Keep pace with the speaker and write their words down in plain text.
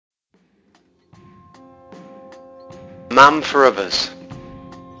Mum for others.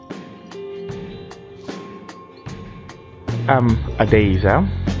 I'm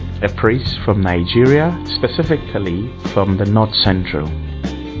Adeiza, a priest from Nigeria, specifically from the North Central.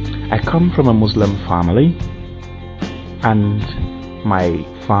 I come from a Muslim family, and my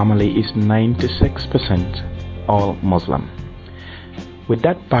family is 96% all Muslim. With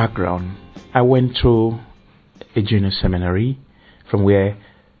that background, I went through a junior seminary from where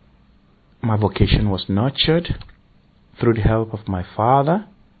my vocation was nurtured through the help of my father,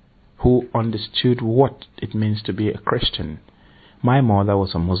 who understood what it means to be a Christian. My mother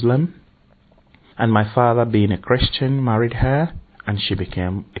was a Muslim, and my father, being a Christian, married her, and she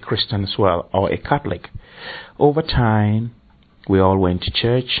became a Christian as well, or a Catholic. Over time, we all went to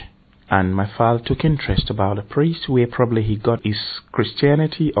church, and my father took interest about a priest, where probably he got his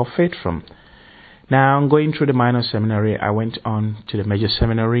Christianity or faith from. Now, going through the minor seminary, I went on to the major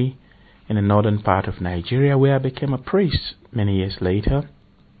seminary in the northern part of Nigeria, where I became a priest many years later.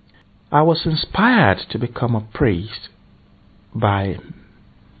 I was inspired to become a priest by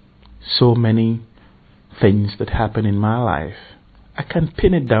so many things that happened in my life. I can't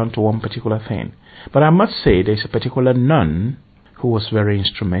pin it down to one particular thing, but I must say there's a particular nun who was very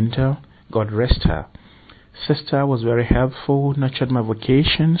instrumental. God rest her. Sister was very helpful, nurtured my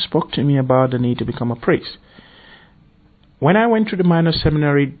vocation, spoke to me about the need to become a priest. When I went to the minor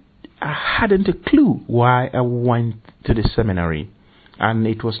seminary, I hadn't a clue why I went to the seminary, and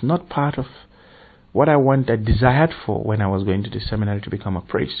it was not part of what I desired for when I was going to the seminary to become a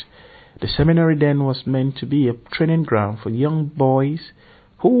priest. The seminary then was meant to be a training ground for young boys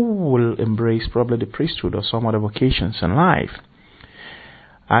who will embrace probably the priesthood or some other vocations in life.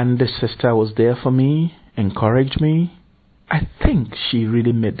 And the sister was there for me, encouraged me. I think she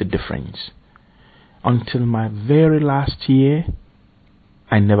really made the difference. Until my very last year,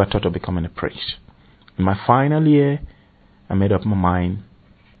 I never thought of becoming a priest. In my final year, I made up my mind,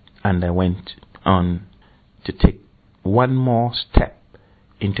 and I went on to take one more step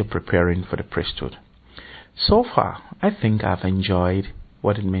into preparing for the priesthood. So far, I think I've enjoyed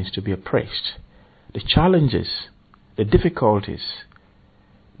what it means to be a priest. The challenges, the difficulties,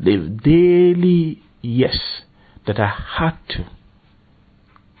 the daily yes that I had to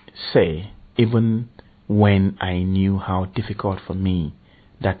say, even when I knew how difficult for me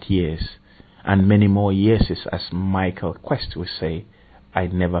that yes, and many more yeses, as Michael Quest would say, I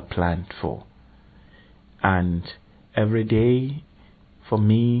never planned for. And every day, for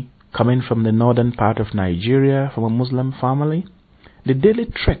me, coming from the northern part of Nigeria, from a Muslim family, the daily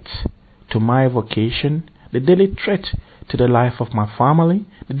threat to my vocation, the daily threat to the life of my family,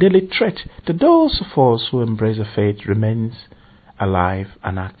 the daily threat to those of us who embrace the faith remains alive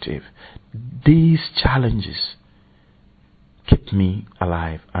and active. These challenges keep me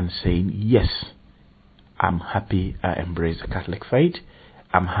alive and saying, yes, I'm happy I embraced the Catholic faith.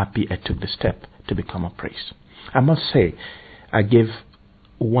 I'm happy I took the step to become a priest. I must say, I give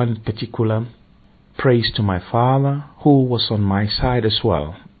one particular praise to my father, who was on my side as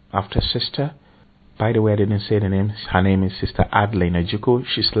well, after sister. By the way, I didn't say the name. Her name is Sister Adeiza Juko.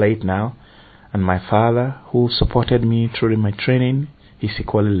 She's late now. And my father, who supported me through my training, is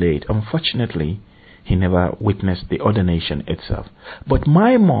equally late. Unfortunately, he never witnessed the ordination itself. But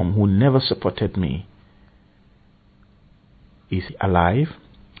my mom, who never supported me, is alive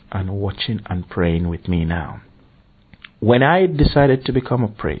and watching and praying with me now. When I decided to become a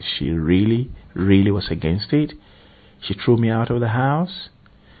priest, she really was against it. She threw me out of the house.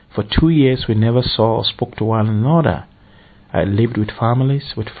 For 2 years, we never saw or spoke to one another. I lived with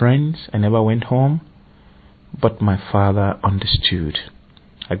families, with friends. I never went home. But my father understood.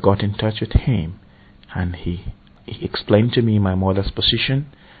 I got in touch with him, and he explained to me my mother's position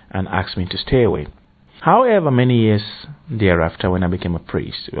and asked me to stay away. However, many years thereafter, when I became a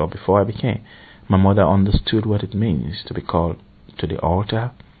priest, or before I became, my mother understood what it means to be called to the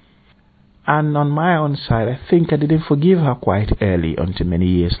altar. And on my own side, I think I didn't forgive her quite early until many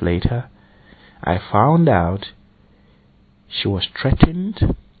years later. I found out she was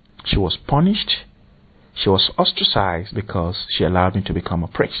threatened, she was punished, she was ostracized because she allowed me to become a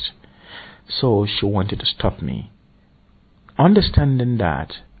priest. So she wanted to stop me. Understanding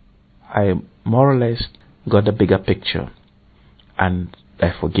that, I more or less got the bigger picture, and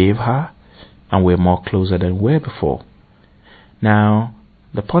I forgave her, and we're more closer than we were before. Now,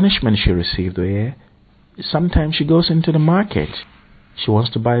 the punishment she received were, sometimes she goes into the market. She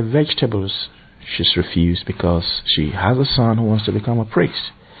wants to buy vegetables. She's refused because she has a son who wants to become a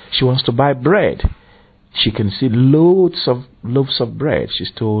priest. She wants to buy bread. She can see loads of loaves of bread.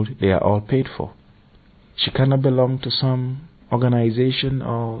 She's told they are all paid for. She cannot belong to some organization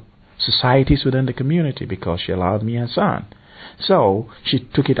or societies within the community because she allowed me her son. So she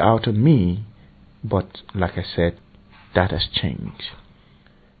took it out on me, but like I said, that has changed.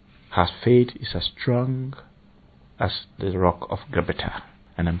 Her faith is as strong as the rock of Gibraltar,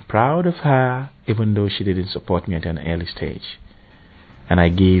 and I'm proud of her even though she didn't support me at an early stage. And I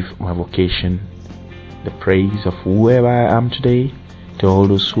give my vocation the praise of whoever I am today to all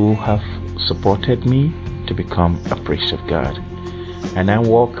those who have supported me to become a priest of God. And I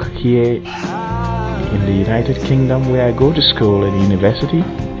walk here in the United Kingdom where I go to school and university.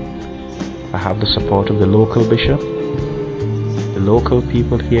 I have the support of the local bishop, the local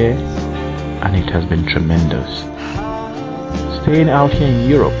people here, and it has been tremendous. Staying out here in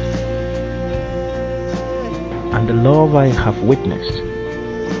Europe and the love I have witnessed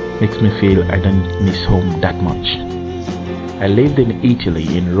makes me feel I don't miss home that much. I lived in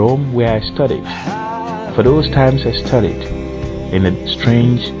Italy, in Rome, where I studied. For those times I studied in a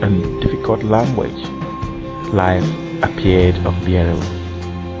strange and difficult language, life appeared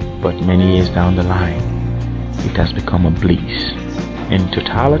unbearable. But many years down the line, it has become a bliss. In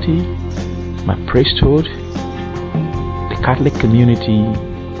totality, my priesthood, the Catholic community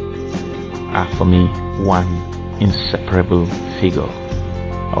are for me one inseparable figure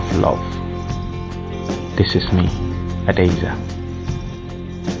of love. This is me, Adeiza.